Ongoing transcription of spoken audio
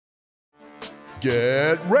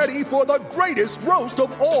Get ready for the greatest roast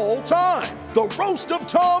of all time, the Roast of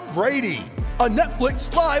Tom Brady, a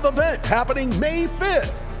Netflix live event happening May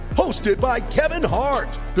 5th. Hosted by Kevin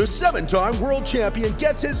Hart, the 7-time world champion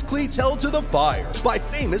gets his cleats held to the fire by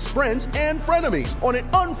famous friends and frenemies on an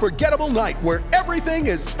unforgettable night where everything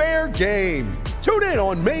is fair game. Tune in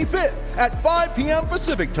on May 5th at 5 p.m.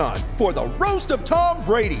 Pacific time for the Roast of Tom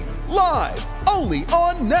Brady, live only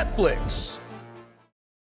on Netflix.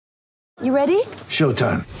 You ready?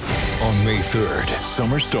 Showtime. On May 3rd,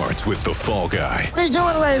 summer starts with The Fall Guy. Let's do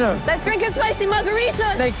it later. Let's drink a spicy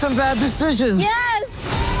margarita. Make some bad decisions. Yes!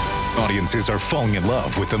 Audiences are falling in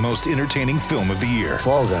love with the most entertaining film of the year.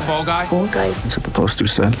 Fall Guy. Fall Guy? Fall Guy. That's what the poster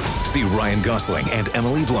said. See Ryan Gosling and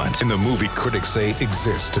Emily Blunt in the movie critics say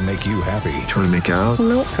exists to make you happy. Trying to make it out?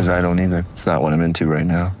 Nope. Because I don't either. It's not what I'm into right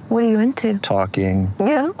now. What are you into? Talking.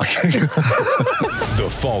 Yeah. The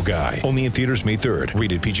Fall Guy. Only in theaters May 3rd.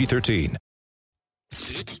 Rated PG-13.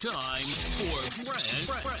 It's time for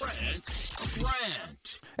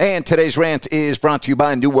Rant. And today's rant is brought to you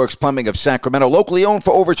by New Works Plumbing of Sacramento. Locally owned for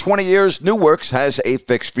over 20 years, New Works has a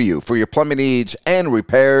fix for you. For your plumbing needs and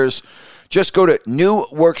repairs, just go to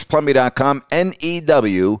newworksplumbing.com,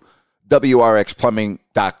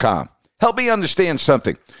 NEWWRXplumbing.com. Help me understand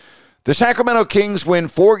something. The Sacramento Kings win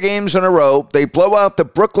 4 games in a row. They blow out the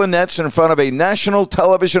Brooklyn Nets in front of a national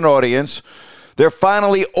television audience. They're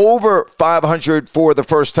finally over 500 for the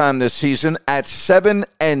first time this season at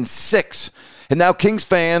 7-6. And now Kings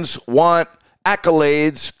fans want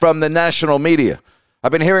accolades from the national media.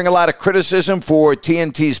 I've been hearing a lot of criticism for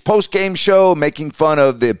TNT's postgame show, making fun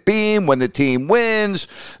of the Beam when the team wins,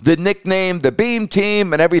 the nickname, the Beam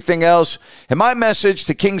Team, and everything else. And my message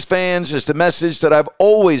to Kings fans is the message that I've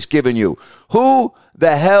always given you. Who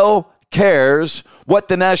the hell cares what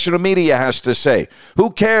the national media has to say?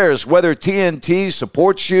 Who cares whether TNT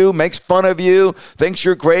supports you, makes fun of you, thinks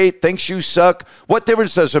you're great, thinks you suck? What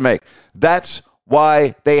difference does it make? That's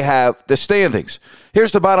why they have the standings.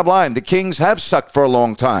 Here's the bottom line. The Kings have sucked for a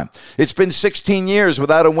long time. It's been 16 years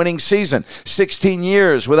without a winning season, 16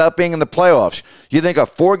 years without being in the playoffs. You think a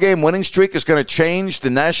 4-game winning streak is going to change the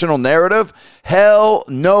national narrative? Hell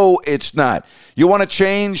no, it's not. You want to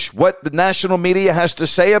change what the national media has to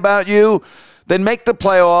say about you? Then make the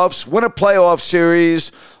playoffs, win a playoff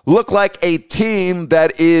series, look like a team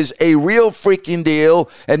that is a real freaking deal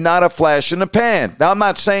and not a flash in the pan. Now, I'm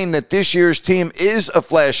not saying that this year's team is a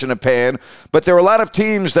flash in the pan, but there are a lot of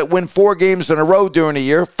teams that win 4 games in a row during a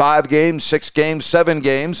year, 5 games, 6 games, 7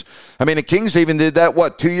 games. I mean, the Kings even did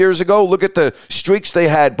that, 2 years ago? Look at the streaks they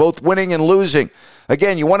had, both winning and losing.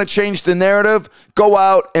 Again, you want to change the narrative? Go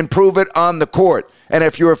out and prove it on the court. And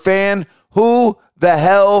if you're a fan, who the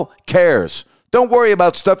hell cares? Don't worry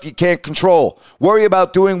about stuff you can't control. Worry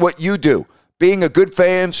about doing what you do. Being a good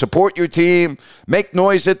fan, support your team, make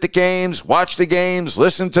noise at the games, watch the games,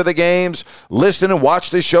 listen to the games, listen and watch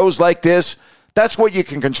the shows like this. That's what you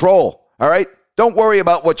can control, all right? Don't worry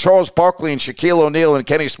about what Charles Barkley and Shaquille O'Neal and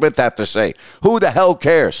Kenny Smith have to say. Who the hell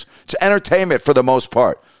cares? It's entertainment for the most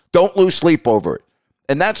part. Don't lose sleep over it.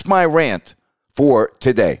 And that's my rant for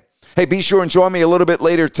today. Hey, be sure and join me a little bit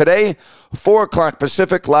later today, 4 o'clock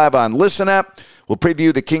Pacific, live on Listen App. We'll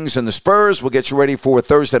preview the Kings and the Spurs. We'll get you ready for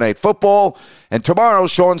Thursday Night Football. And tomorrow,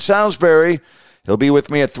 Sean Salisbury, he'll be with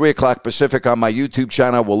me at 3 o'clock Pacific on my YouTube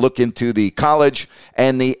channel. We'll look into the college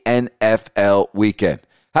and the NFL weekend.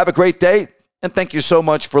 Have a great day, and thank you so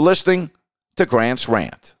much for listening to Grant's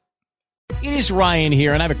Rant. It is Ryan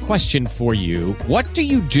here, and I have a question for you. What do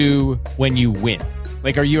you do when you win?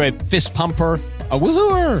 Like, are you a fist pumper, a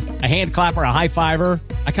woo-hooer, a hand clapper, a high-fiver?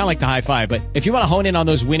 I kind of like the high-five, but if you want to hone in on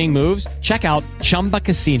those winning moves, check out Chumba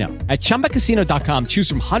Casino. At ChumbaCasino.com, choose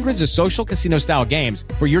from hundreds of social casino-style games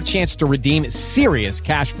for your chance to redeem serious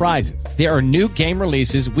cash prizes. There are new game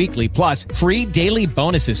releases weekly, plus free daily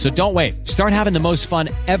bonuses, so don't wait. Start having the most fun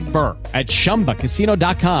ever at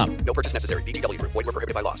ChumbaCasino.com. No purchase necessary. VGW Group. Void where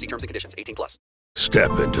prohibited by law. See terms and conditions. 18+.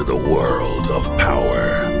 Step into the world of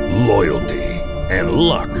power, loyalty, and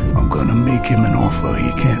luck. I'm gonna make him an offer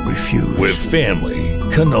he can't refuse. With family,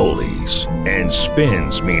 cannolis, and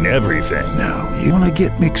spins mean everything. Now, you wanna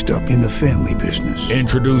get mixed up in the family business.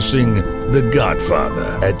 Introducing The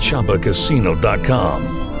Godfather at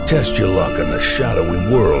ChumbaCasino.com. Test your luck in the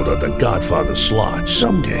shadowy world of The Godfather slot.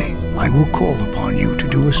 Someday, I will call upon you to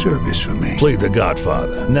do a service for me. Play The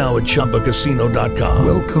Godfather, now at ChumbaCasino.com.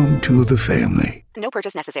 Welcome to the family. No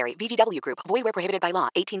purchase necessary. VGW Group. Void where prohibited by law.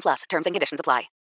 18+. Terms and conditions apply.